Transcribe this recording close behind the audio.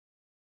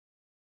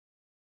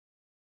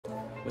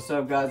What's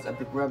up guys,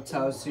 Epic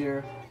Reptiles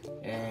here,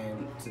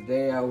 and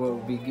today I will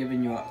be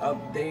giving you an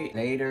update.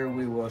 Later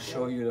we will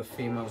show you the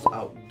females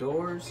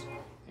outdoors,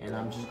 and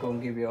I'm just going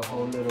to give you a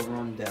whole little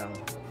rundown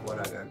of what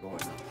I got going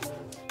on.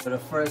 So the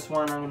first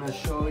one I'm going to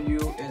show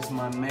you is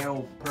my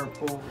male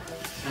purple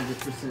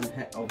 100%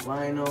 het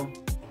albino.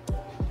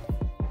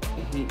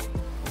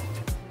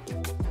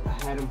 I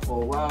had him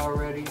for a while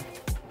already.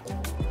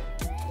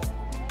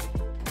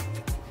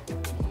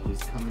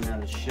 He's coming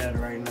out of the shed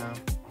right now.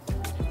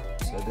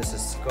 So this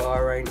is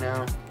Scar right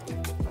now.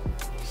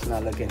 He's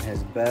not looking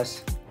his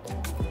best.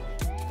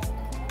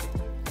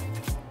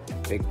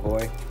 Big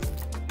boy.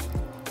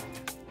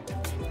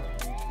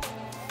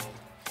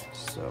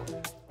 So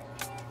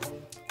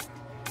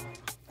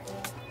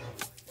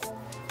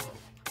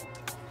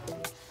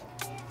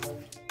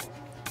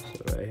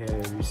right here,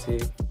 if you see,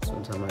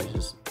 sometimes I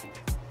just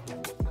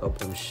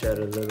help him shed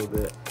a little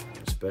bit,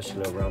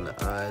 especially around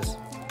the eyes.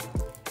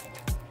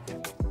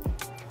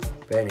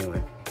 But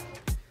anyway.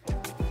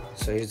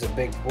 So he's a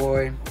big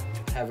boy,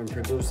 haven't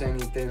produced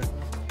anything.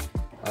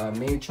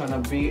 Me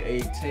trying to be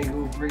a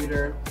Tegu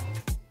breeder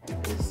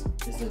is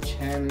a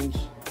challenge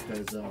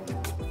because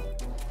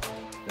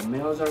the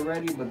males are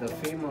ready, but the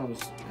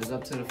females is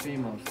up to the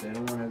females. They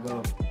don't want to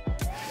go.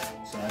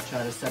 So I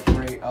try to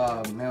separate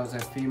males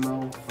and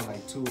females for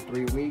like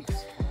 2-3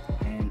 weeks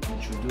and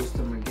introduce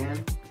them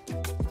again.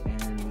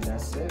 And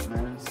that's it,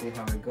 man. See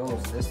how it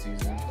goes this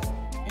season.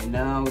 And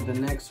now the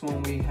next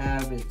one we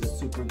have is the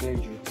Super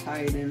Gager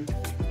Titan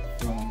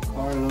from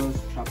Carlos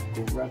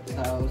Tropical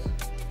Reptiles.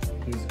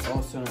 He's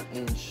also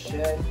in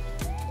shed,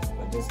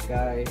 but this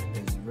guy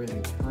is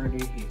really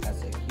pretty. He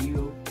has a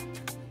heel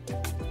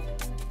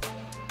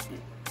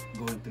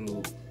going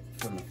through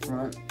from the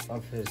front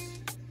of his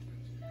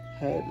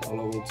head all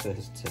the way to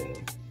his tail.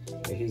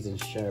 But he's in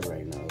shed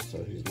right now,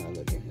 so he's not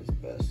looking his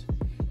best.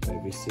 But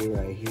if you see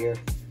right here,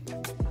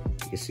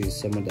 you can see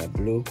some of that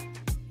blue.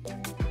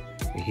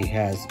 He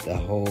has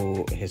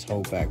his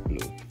whole back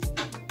blue.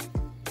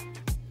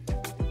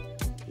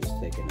 Just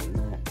taking a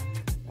nap.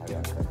 I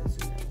gotta cut his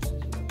nails.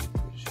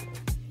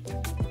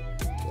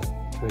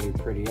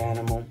 Pretty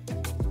animal.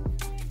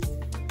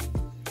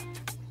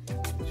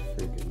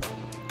 Freaking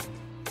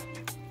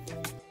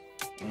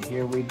and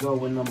here we go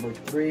with number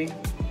 3.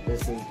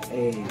 This is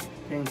a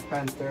Pink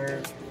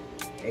Panther,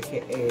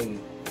 aka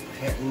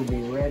Het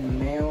Ruby Red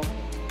male.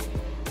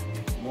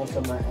 Most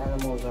of my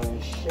animals are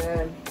in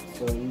shed,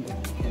 so you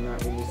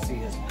cannot really see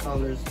his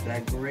colors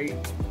that great.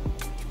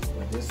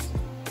 But this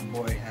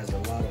boy has a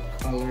lot of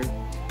color,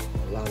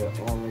 a lot of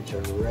orange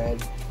and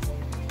red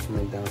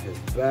coming down his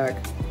back.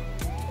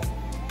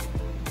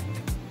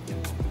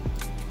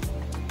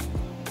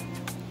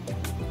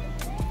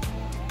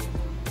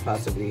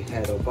 Possibly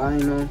het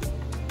albino.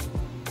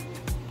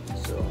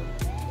 So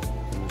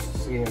let's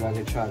see if I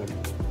can try to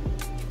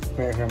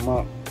pair him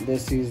up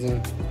this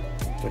season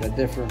with a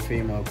different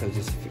female, because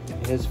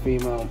his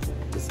female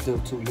is still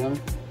too young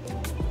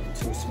and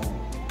too small.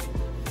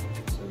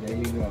 So there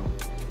you go.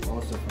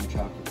 Also from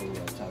Tropical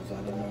Reptiles. I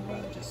don't know what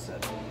I just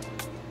said.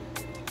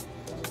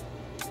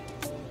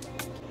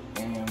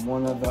 And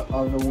one of the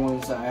other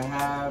ones I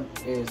have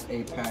is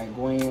a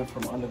Paraguayan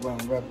from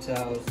Underground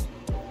Reptiles.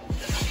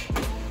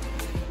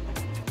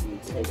 Let me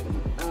take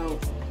him out.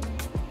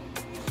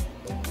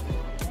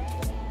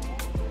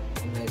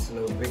 Nice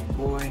little big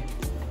boy.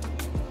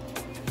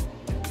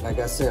 Like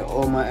I said,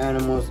 all my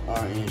animals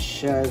are in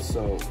shed,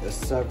 so it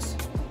sucks,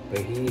 but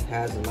he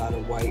has a lot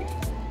of white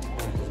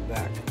on his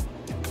back.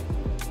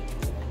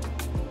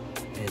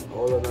 And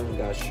all of them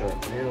got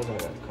sharp nails. I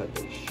gotta cut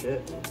this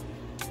shit.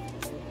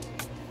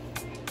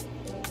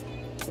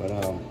 But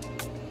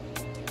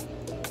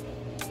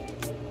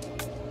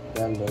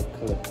that little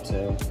clip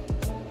tail.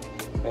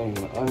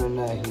 Anyway, other than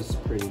that, he's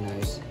pretty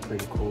nice,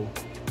 pretty cool.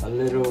 A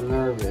little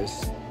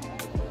nervous,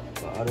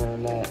 but other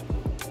than that,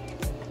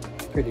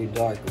 pretty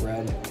dark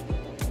red.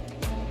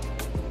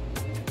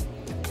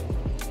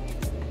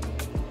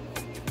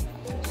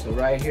 So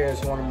right here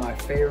is one of my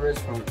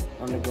favorites from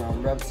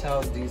Underground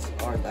Reptiles. These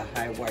are the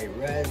high white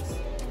reds.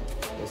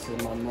 This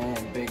is my man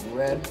Big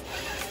Red.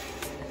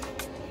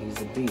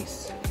 He's a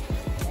beast.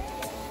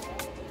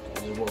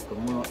 I just woke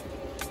him up.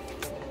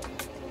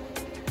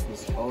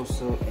 He's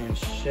also in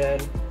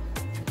shed.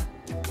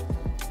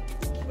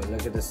 But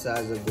look at the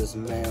size of this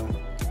male.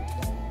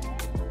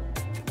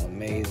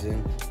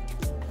 Amazing.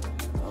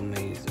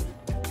 Amazing.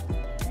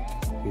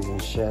 He's in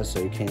shed, so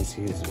you can't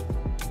see his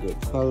good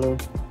color.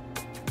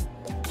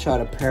 Try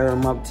to pair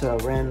him up to a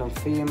random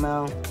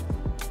female,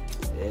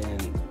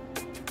 and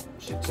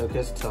she took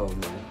his toe,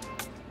 man.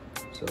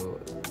 So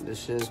this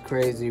shit is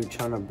crazy.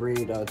 Trying to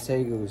breed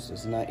Tegus,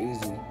 it's not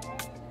easy.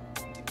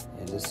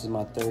 And this is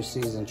my 3rd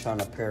season trying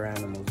to pair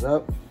animals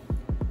up.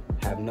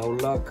 Have no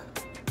luck.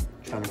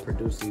 Trying to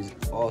produce these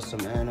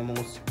awesome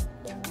animals.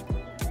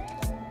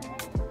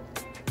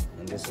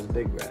 And this is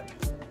Big Red.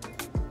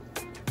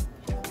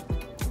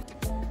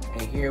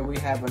 And here we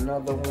have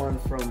another one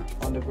from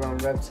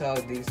Underground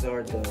Reptiles. These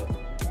are the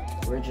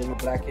Original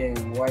black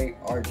and white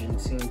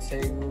Argentine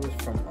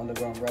tegus from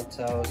Underground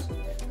Reptiles.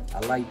 I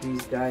like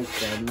these guys.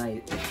 They're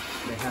nice.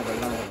 They have a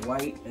lot of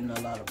white and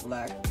a lot of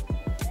black.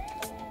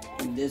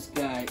 And this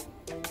guy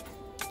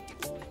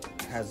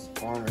has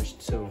orange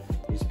too.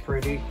 He's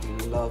pretty.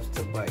 He loves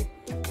to bite.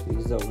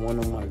 These are one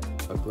of my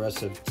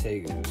aggressive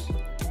tegus.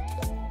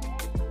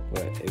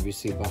 But if you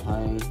see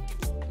behind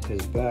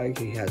his bag,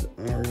 he has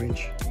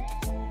orange,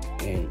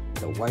 and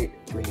the white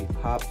really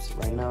pops.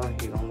 Right now,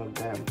 he don't look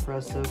that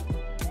impressive,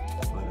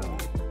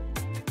 but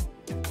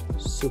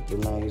super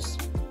nice.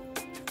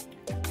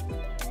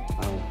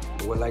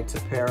 Would like to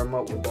pair him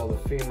up with other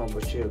female,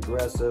 but she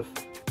aggressive.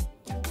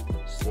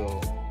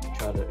 So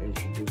try to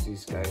introduce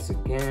these guys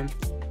again,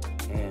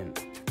 and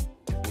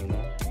you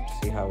know,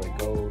 see how it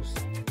goes.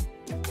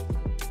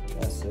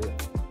 That's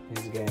it.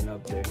 He's getting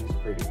up there. He's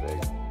pretty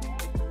big.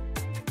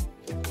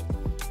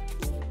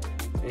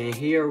 And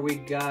here we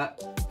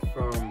got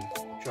from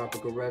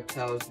Tropical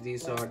Reptiles.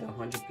 These are the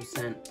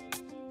 100%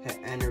 Het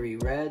Enery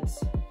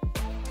Reds.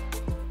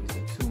 These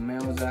are 2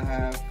 males I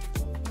have.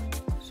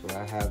 So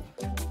I have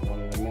one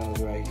of the males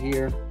right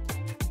here.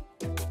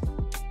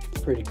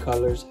 Pretty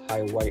colors,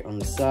 high white on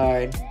the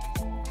side,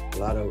 a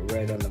lot of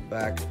red on the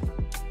back.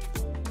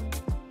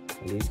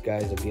 And these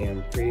guys are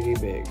getting pretty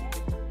big.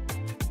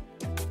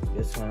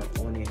 This one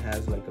only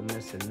has like a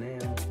missing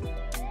nail.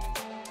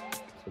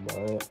 That's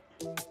about it.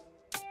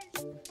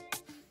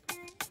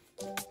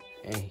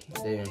 And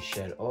they didn't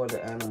shed. All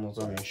the animals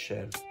are in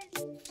shed.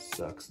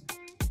 Sucks.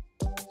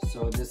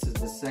 So this is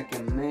the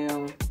second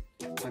male,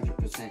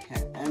 100%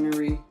 Het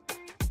Enery.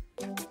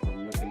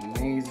 Looking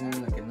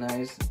amazing, looking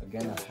nice.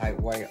 Again, a high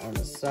white on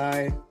the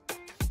side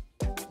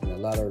and a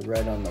lot of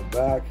red on the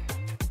back.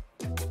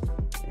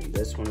 And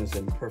this one is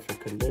in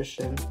perfect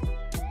condition.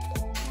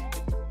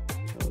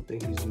 I don't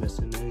think he's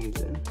missing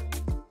anything.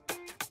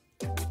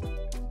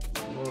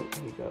 Nope,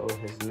 he got all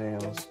his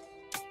nails.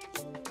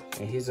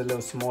 And he's a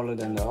little smaller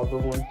than the other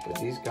one, but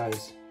these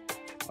guys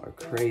are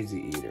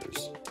crazy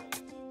eaters.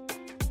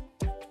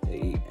 They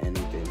eat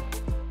anything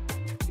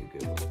you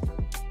give them.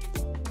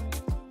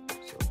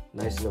 So,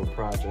 nice little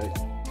project.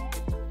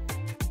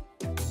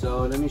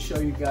 So let me show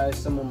you guys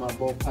some of my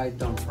ball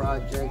python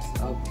projects,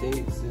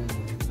 updates, and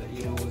let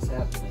you know what's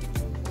happening.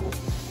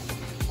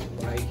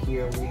 Right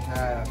here we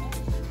have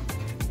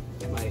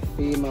my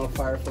female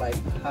firefly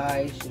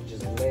pie. She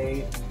just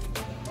laid.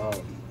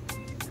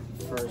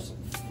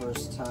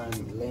 First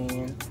time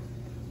laying,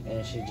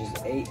 and she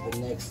just ate the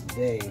next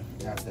day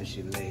after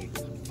she laid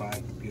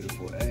 5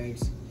 beautiful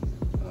eggs.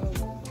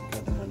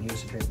 Got them on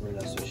newspaper,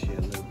 that's why she had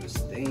a little bit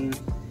stained,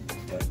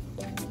 but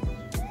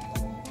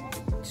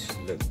she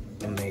look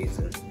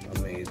amazing,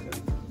 amazing.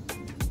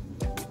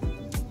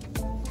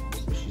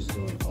 So she's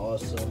doing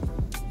awesome.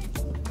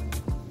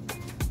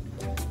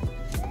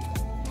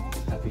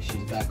 Happy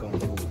she's back on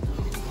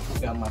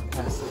food. Got my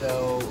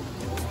pastel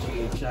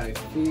GHI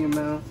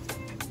female.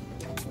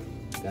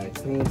 Got it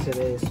clean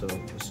today, so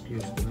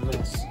excuse the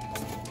mess.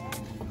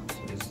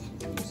 So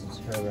this is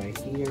her right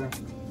here.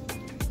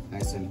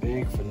 Nice and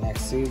big for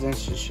next season.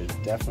 She should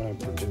definitely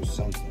produce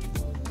something.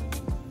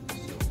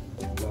 So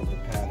love the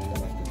pattern,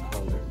 love the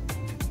color.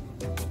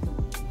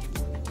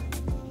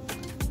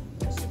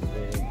 Nice and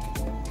big.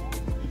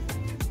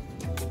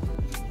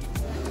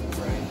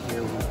 Right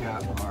here we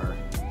got our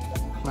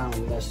clown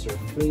lesser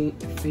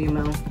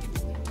female.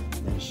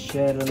 And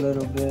shed a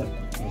little bit.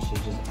 And she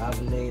just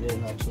ovulated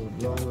not too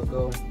long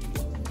ago.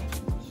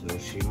 So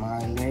she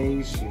might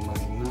lay, she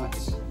might not.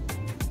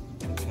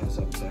 Depends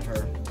up to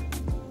her.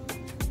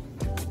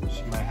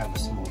 She might have a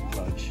small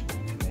clutch,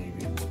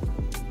 maybe.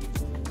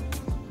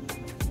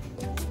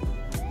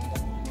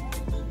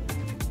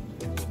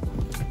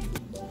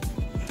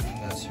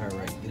 That's her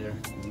right there.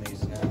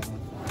 Amazing animal.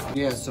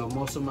 Yeah, so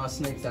most of my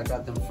snakes, I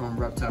got them from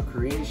Reptile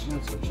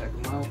Creation, so check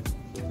them out.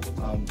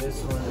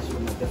 This one is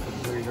from a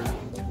different breeder.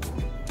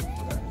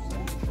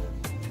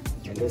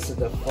 And this is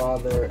the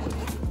father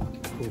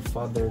who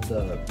fathered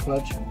the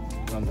clutch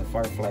from the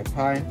Firefly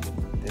Pie.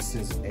 This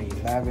is a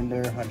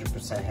lavender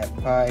 100% het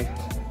pie,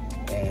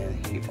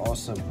 and he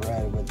also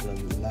bred with the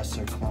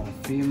lesser clone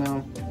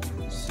female.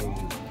 So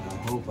I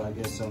hope I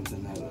get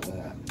something out of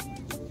that.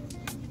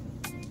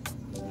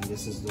 And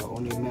this is the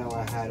only male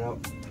I had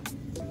up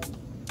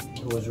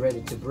who was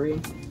ready to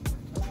breed,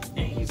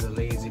 and he's a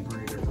lazy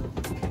breeder.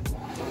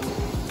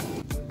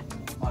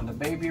 On the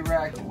baby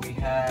rack we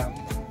have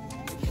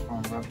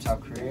from Reptile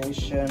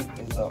Creation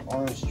is the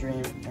Orange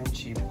Dream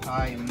Inchy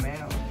Pie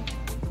male.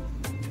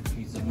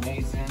 He's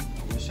amazing.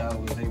 I wish I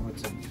was able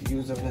to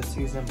use him this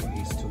season, but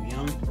he's too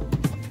young.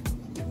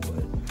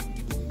 But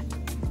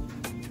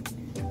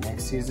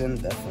next season,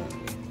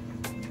 definitely.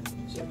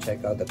 So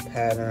check out the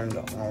pattern,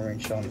 the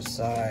orange on the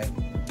side.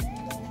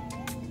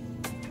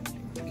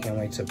 Can't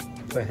wait to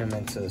put him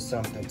into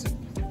something to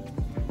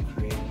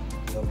create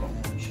double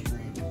orange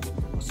stream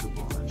or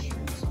super orange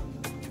stream or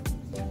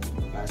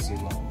something. I see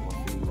what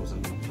females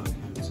I'm gonna put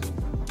him to.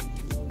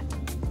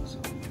 So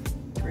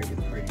pretty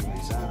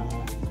nice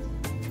animal.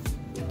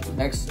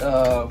 Next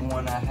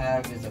one I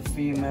have is a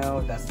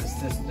female. That's the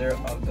sister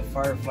of the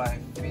firefly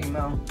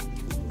female.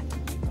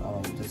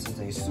 This is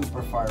a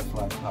super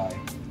firefly pie.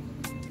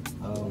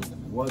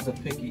 Was a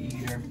picky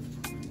eater,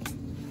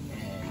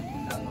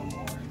 and not no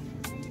more.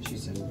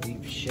 She's in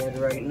deep shed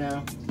right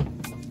now,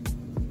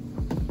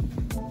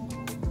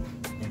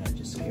 and I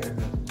just scared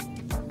her.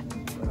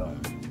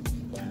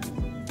 But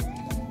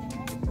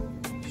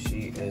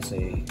she is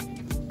a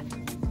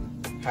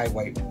high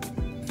white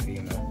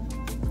female,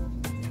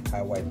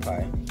 high white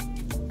pie.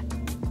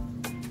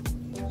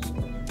 So,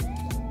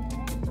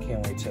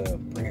 can't wait to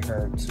bring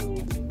her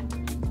to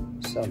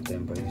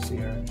something, but you see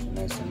her, she's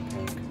nice and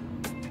pink.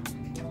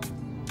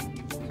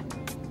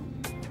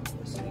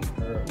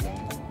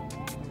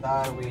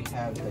 We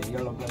have the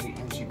yellow belly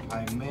Enchi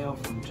pie male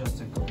from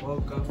Justin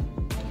Kaboka.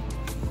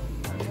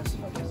 I'm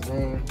messing up his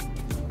name.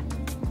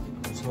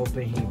 I was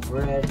hoping he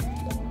bred,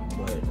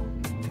 but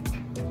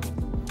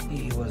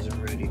he wasn't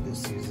ready this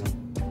season.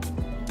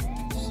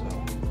 So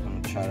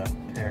I'm gonna try to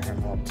pair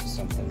him up to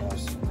something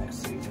else next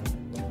season.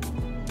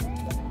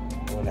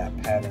 Or that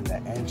pattern,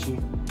 that Enchi,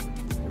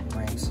 it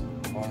brings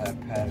all that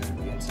pattern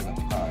into the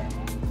pie.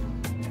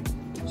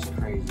 It's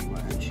crazy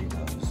what Enchi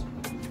does.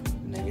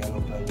 And the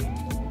yellow belly.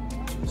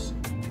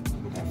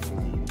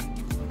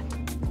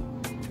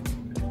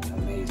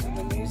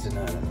 Amazing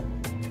animal.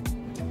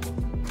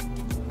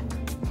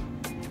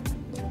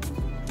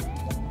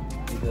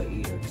 He's a good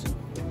eater too.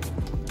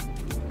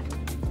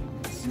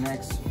 This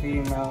next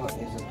female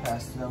is a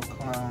pastel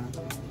clown.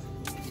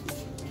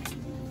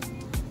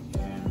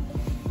 And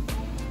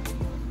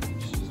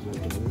she's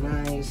looking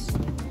nice.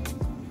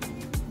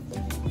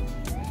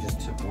 I just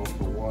took off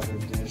the water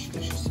dish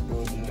because she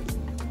spilled it.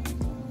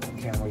 I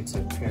can't wait to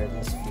pair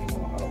this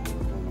female up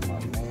with one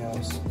of my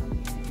males.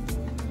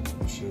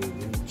 She'll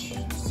reach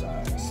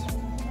size.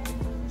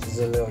 She's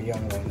a little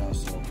young right now,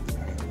 so I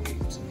gotta wait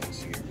until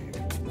next year, maybe.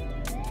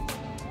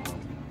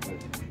 But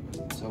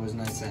it's always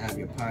nice to have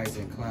your pies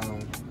and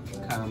clown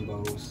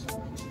combos.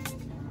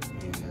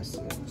 And that's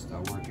it.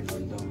 Start working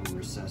on them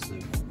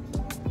recessive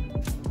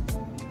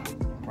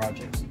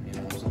projects, you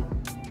know what I'm saying?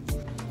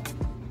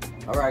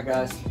 Alright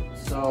guys,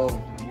 so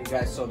you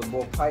guys saw the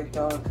bull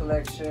python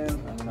collection.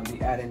 I'm gonna be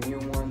adding new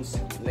ones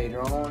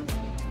later on.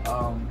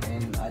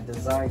 And I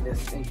designed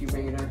this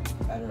incubator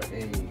out of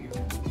a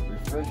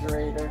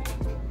refrigerator.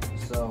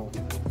 So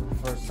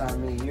first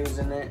time me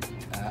using it,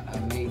 I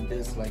made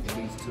this like at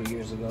least 2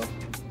 years ago.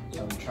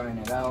 So I'm trying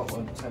it out.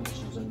 All the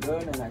temperatures are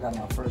good, and I got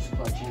my first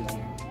clutch in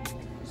here.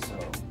 So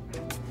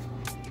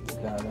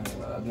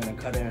I'm gonna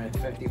cut it in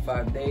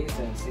 55 days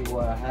and see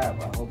what I have.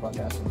 I hope I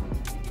got some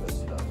good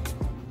stuff.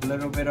 A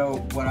little bit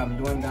of what I'm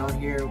doing down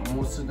here.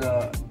 Most of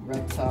the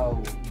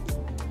reptile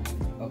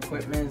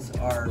equipments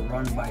are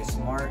run by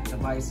smart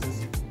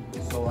devices.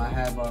 So I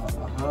have a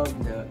hub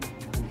that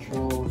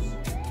controls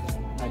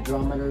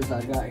hydrometers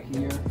I got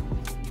here,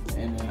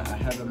 and I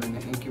have them in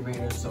the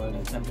incubator, so when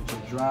the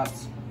temperature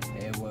drops,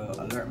 it will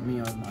alert me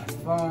on my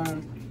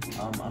phone.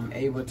 I'm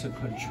able to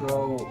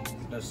control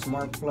the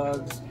smart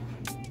plugs,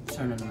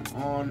 turning them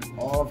on,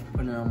 off,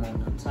 putting them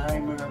on the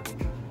timer.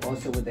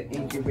 Also with the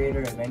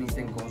incubator, if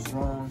anything goes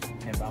wrong,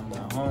 if I'm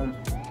not home,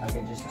 I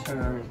can just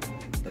turn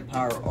the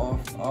power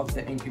off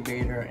the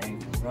incubator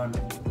and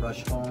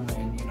rush home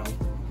and, you know,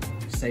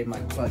 save my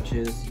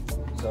clutches.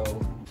 So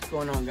what's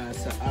going on,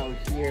 guys? So out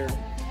here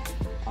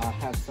I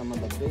have some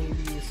of the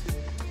babies.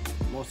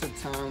 Most of the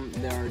time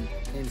they're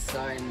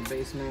inside in the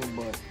basement,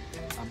 but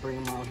I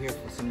bring them out here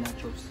for some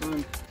natural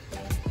sun.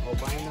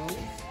 Albinos.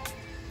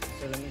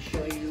 So let me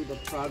show you the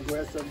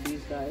progress of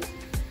these guys.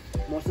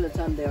 Most of the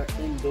time they are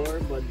indoor,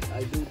 but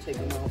I do take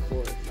them out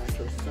for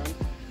natural sun.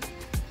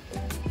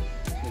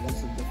 So this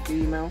is the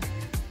female,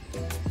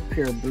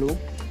 pure blue.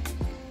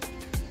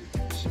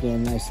 She's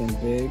getting nice and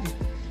big.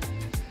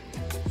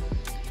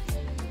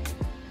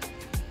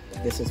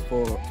 This is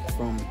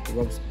from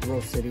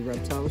Rose City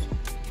Reptiles.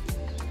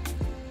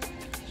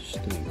 She's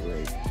doing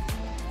great.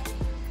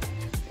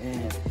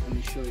 And let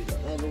me show you the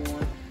other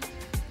one.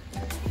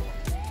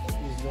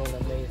 He's doing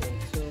amazing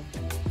too.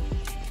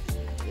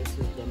 This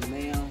is the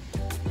male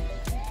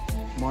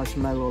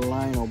Marshmallow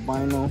Line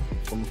albino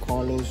from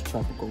Carlos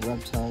Tropical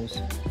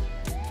Reptiles.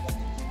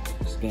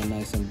 He's getting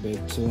nice and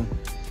big too.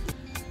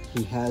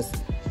 He has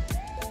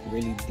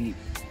really deep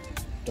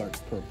dark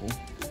purple.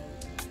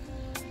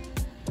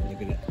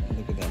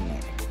 Look at that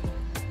neck.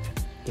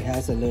 He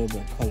has a little bit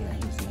of color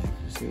in his neck.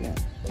 You see that?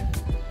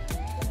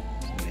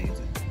 It's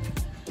amazing.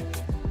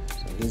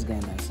 So he's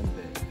getting nice and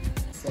big.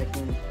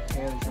 Second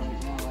pair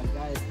right now I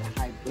got is the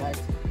high black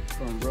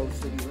from Rose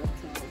City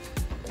Reptiles.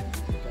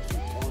 Got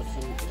some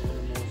awesome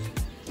animals.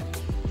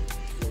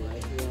 So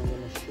right here I'm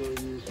gonna show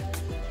you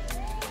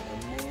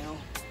the male.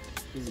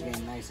 He's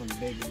getting nice and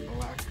big and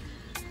black.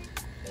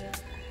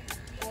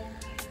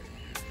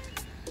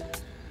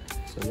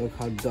 So look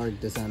how dark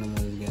this animal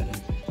is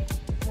getting.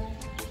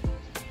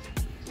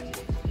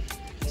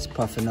 He's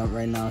puffing up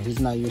right now. He's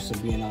not used to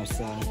being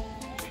outside.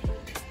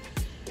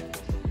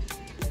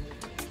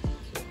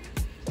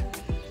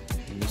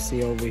 You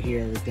see over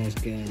here, everything's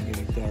getting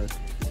really dark.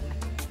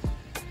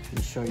 Let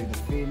me show you the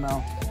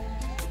female.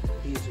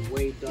 He's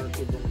way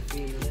darker than the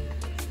female.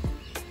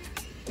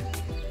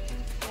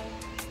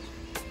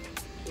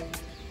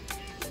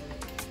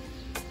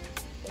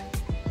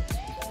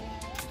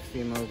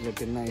 Female's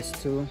looking nice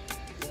too.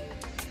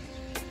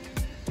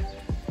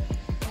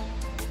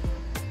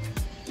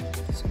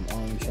 Some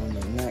orange on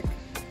the neck.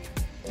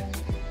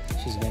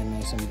 She's getting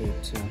nice and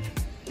big too.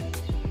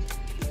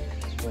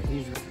 But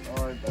these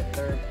are the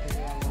third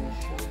pair I'm going to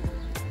show you.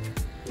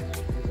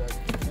 These are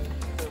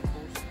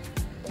purples.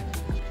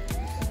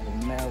 This is the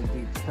male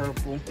deep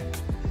purple.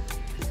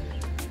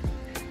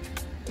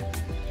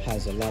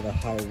 Has a lot of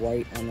high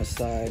white on the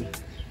side.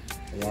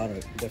 A lot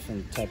of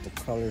different type of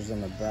colors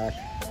in the back.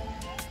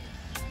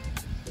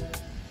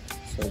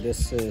 So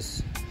this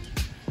is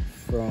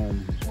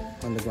from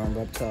Underground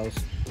Reptiles.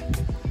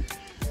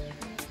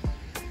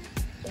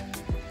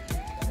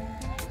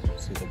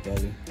 See the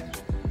belly.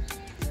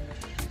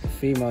 The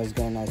female is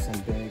going nice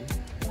and big.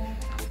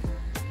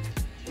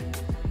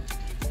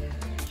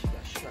 She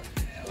got sharp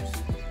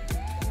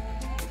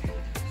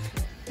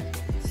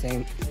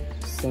nails.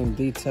 Same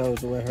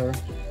details with her.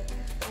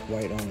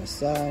 White on the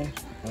side,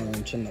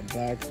 orange in the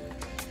back,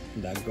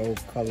 that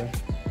gold color.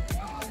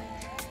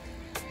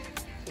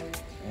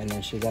 And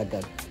then she got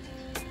that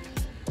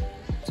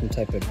some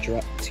type of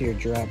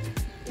teardrop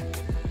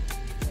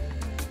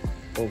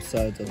both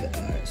sides of the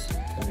eyes.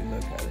 Let me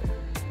look at it.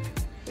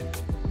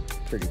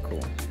 Pretty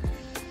cool.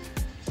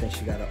 Then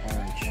she got an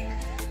orange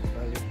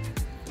belly.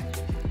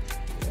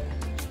 Yeah.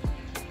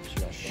 She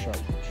got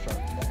sharp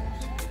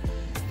nails.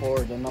 For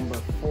the number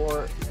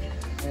 4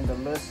 in the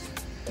list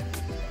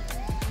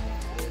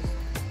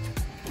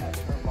is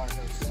her by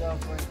herself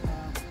right now.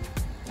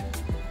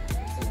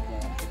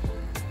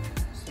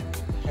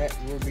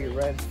 Ruby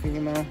red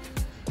female.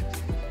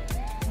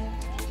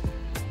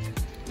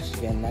 She's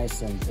getting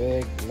nice and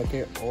big. Look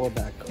at all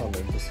that color.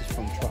 This is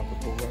from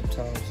Tropical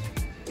Reptiles.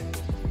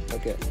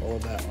 Look at all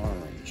that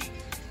orange.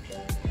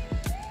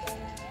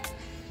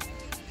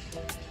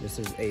 This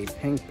is a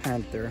Pink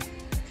Panther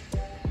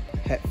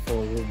het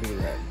for ruby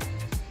red.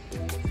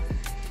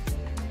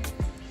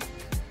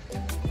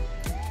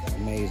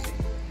 Amazing.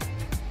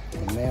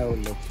 The male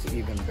looks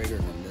even bigger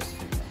than this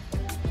female.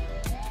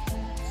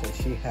 So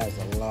she has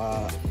a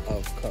lot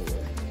of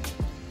color.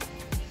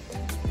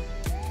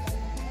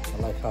 I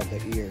like how the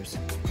ears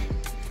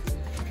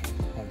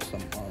have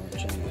some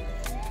orange in it.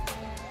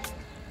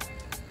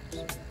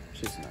 So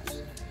she's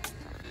nice.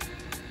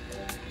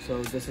 So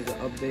this is an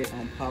update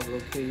on Pablo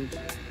cage.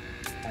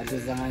 I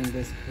designed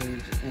this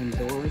cage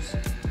indoors.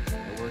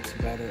 It works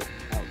better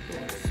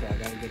outdoors. So I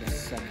gotta get a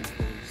second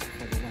cage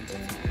for the winter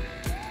time.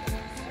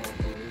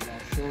 So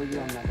I'll show you.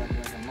 I'm not gonna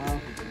bring them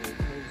out.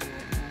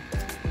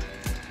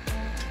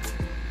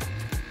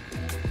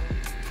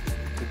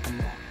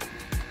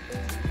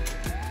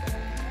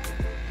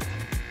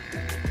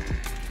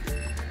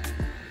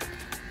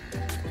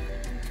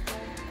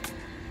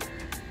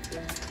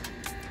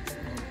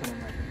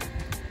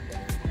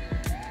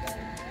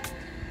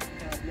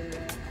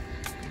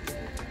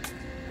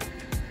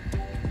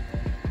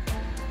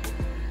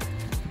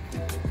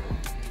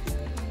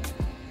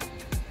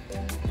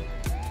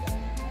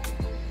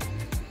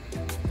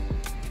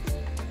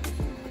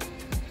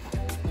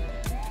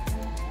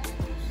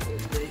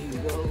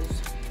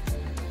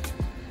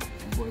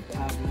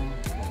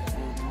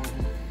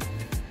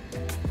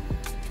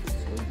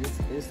 So this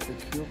is the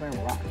Cuban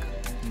rock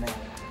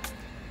male.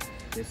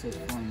 This is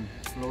from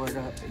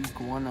Florida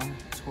iguana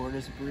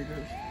tortoise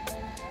breeders.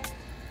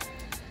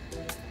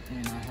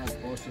 And I have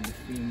also the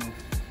female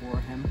for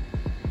him.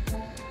 So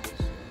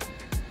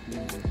he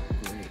is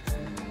great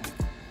animal.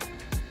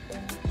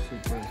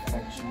 Super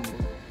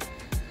affectionate.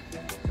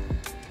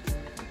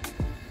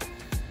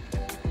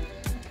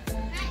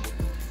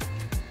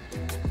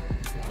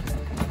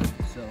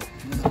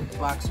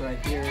 Box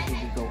right here, he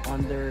could go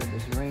under,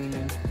 it's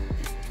raining,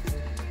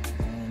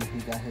 and he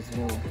got his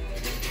little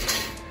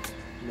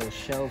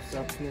shelves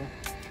up here,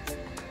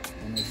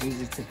 and it's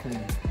easy to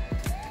clean.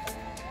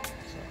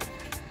 So,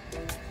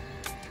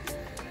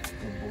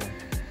 good boy.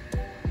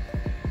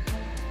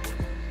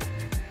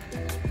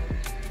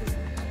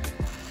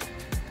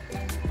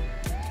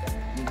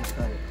 You just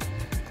got it.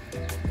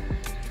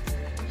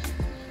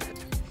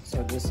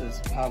 So this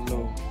is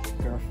Pablo's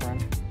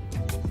girlfriend.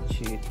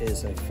 She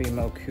is a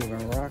female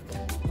Cuban rock.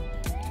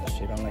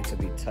 She don't like to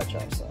be touched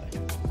outside,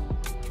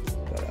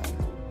 but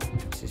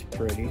she's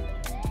pretty.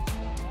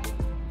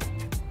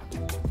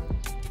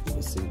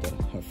 You see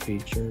her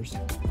features.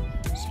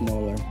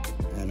 Smaller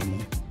animal.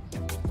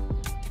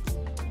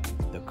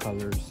 The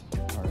colors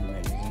are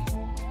amazing.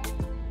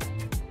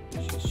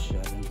 She's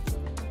shedding.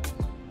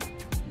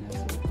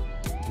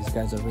 These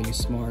guys are really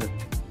smart.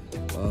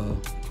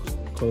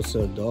 Close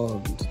to a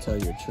dog, to tell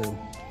you the truth.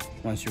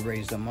 Once you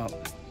raise them up,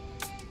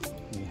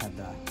 you have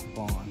that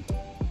bond.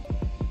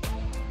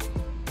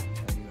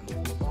 Are you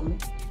gonna flip on me?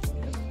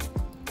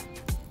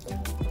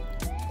 Yep.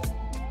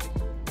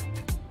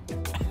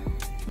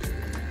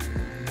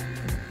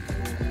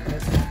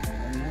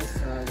 On this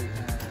side we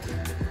have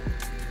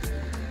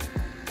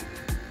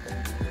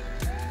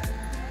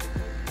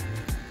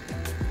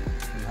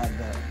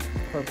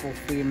purple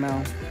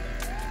female.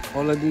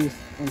 All of these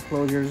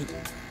enclosures,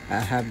 I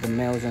have the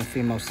males and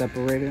females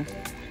separated.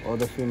 All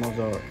the females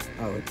are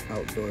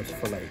outdoors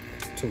for like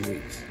 2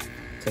 weeks,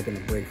 taking a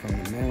break from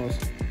the males.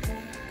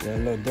 They're a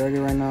little dirty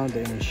right now,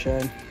 they're in the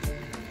shed.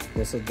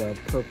 This is the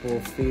purple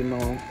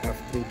female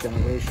F3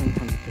 generation,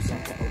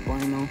 100%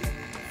 albino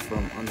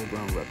from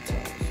Underground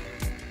Reptiles.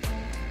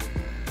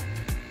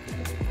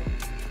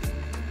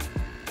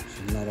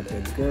 She's not a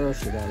big girl,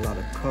 she got a lot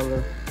of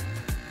color.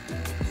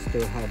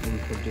 Still haven't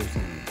produced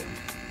anything.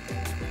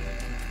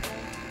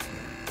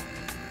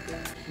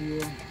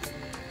 Here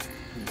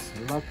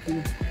is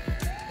Lucky.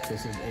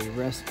 This is a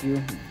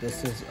rescue.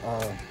 This is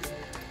a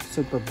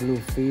super blue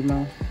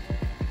female.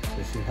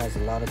 So she has a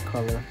lot of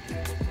color.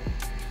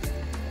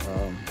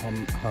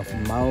 Her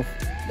mouth,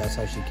 that's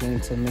how she came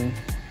to me.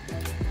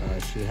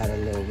 She had a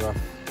little rough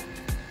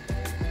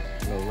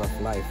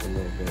life a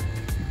little bit,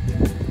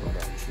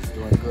 but she's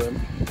doing good.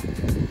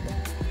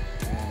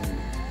 And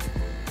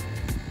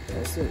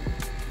that's it.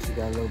 She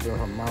got a little bit of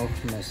her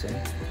mouth missing,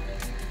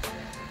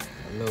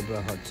 a little bit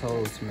of her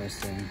toes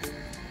missing,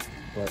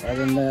 but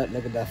other than that,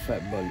 look at that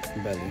fat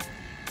belly.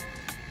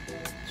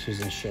 She's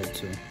in shed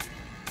too.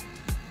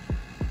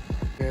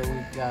 Here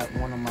we got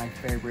one of my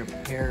favorite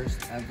pairs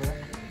ever.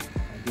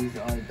 These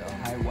are the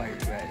high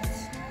white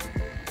reds,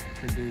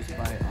 produced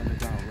by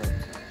Underground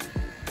Reptiles.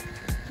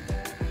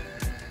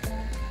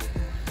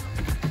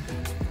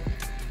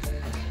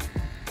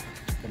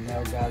 The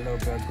male got a little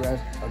bit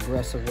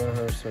aggressive with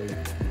her, so you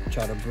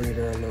try to breed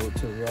her a little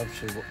too rough.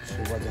 She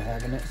wasn't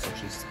having it, so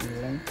she's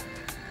stealing.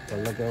 But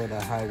look at all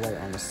the high white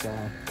on the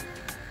side.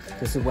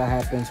 This is what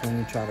happens when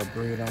you try to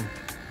breed them.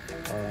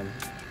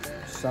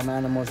 Some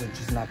animals are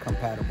just not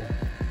compatible.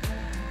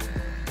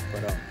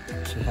 But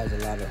she has a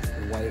lot of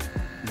white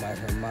by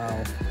her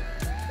mouth,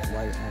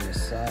 white on the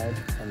side,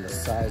 and the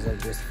size of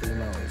this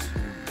female is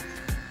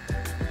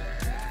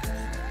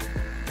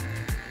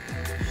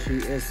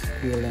huge. She is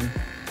healing.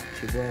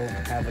 She will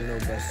have a little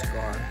bit of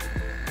scar,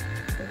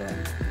 but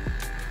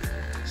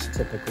it's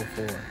typical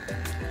for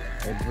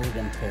a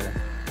breeding pair.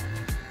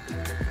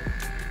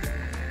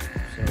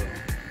 So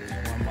this is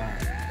one of my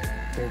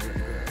favorite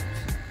girls.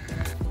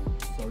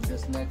 So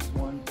this next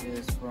one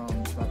is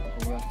from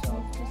Tropical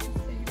Reptiles. This is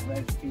a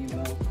red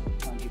female,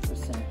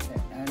 100%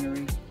 pet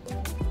anery.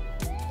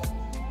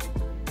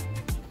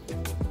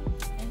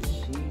 And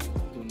she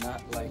do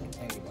not like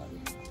anybody.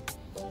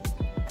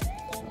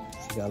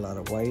 She got a lot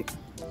of white.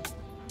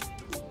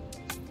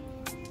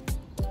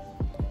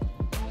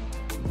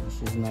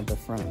 She's not the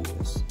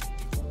friendliest.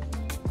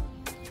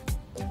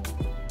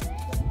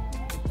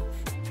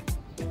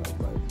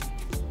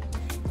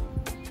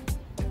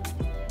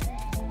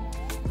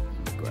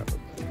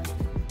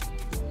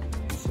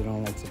 She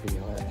don't like to be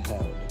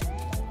held.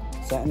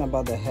 Something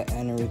about the het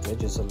anery, they're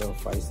just a little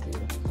feisty.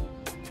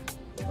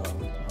 I don't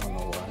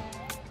know why.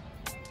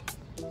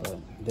 But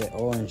they're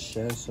all in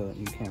shed, so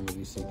you can't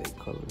really see their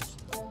colors.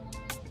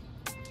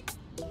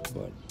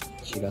 But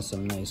she got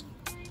some nice.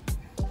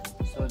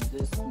 So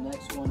this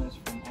next one is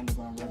from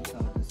Underground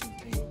Reptiles. This is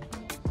a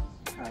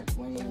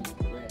Paraguayan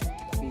red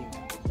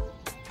female.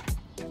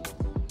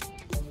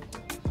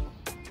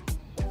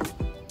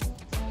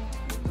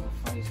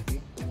 Feisty.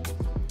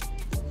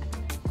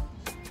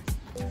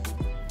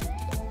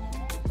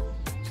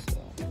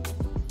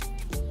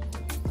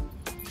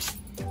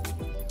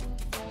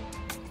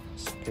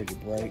 Pretty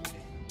bright.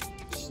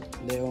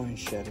 They're all in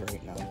shed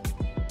right now.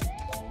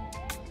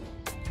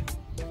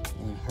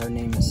 And her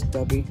name is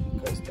Stubby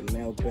because the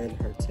male bred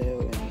her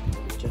tail and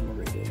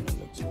regenerated and it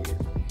looks weird.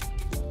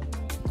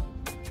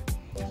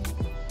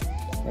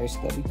 Very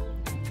Stubby,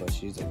 but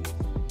she's a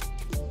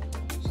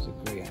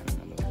great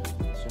animal.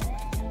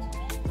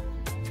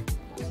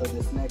 So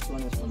this next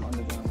one is from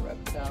Underground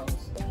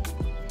Reptiles,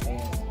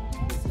 and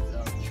this is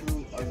a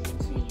true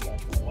Argentine. Got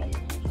the white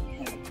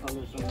and the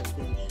colors on the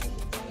thing.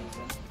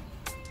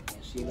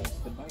 She likes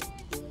to bite.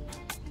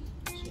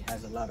 She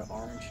has a lot of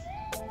orange.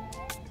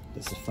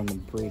 This is from the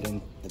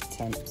breeding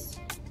attempts.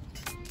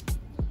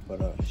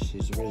 But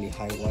she's really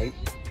high white.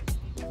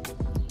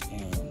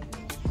 And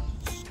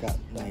she's got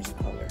nice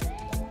color.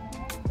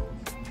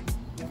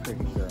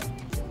 Pretty girl.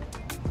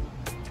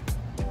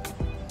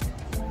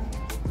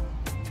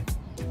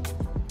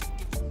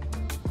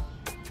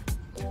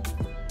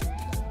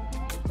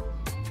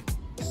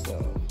 So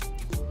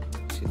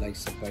she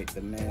likes to bite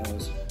the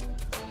males.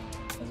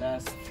 The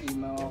last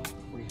female,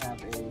 we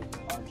have a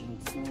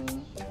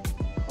Argentine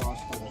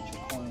crossed with a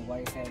Chicoine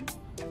Whitehead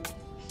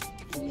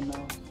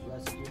female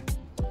rescue.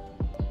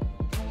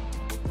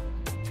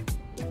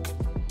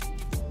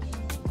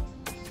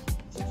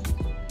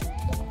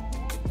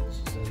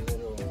 She's a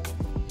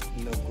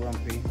little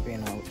grumpy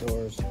being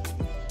outdoors,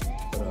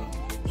 but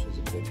she's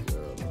a big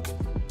girl.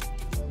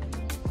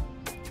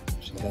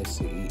 She likes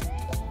to eat.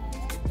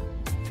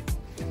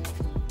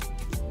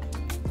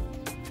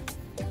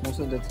 Most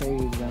of the tags, I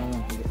don't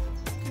know if you get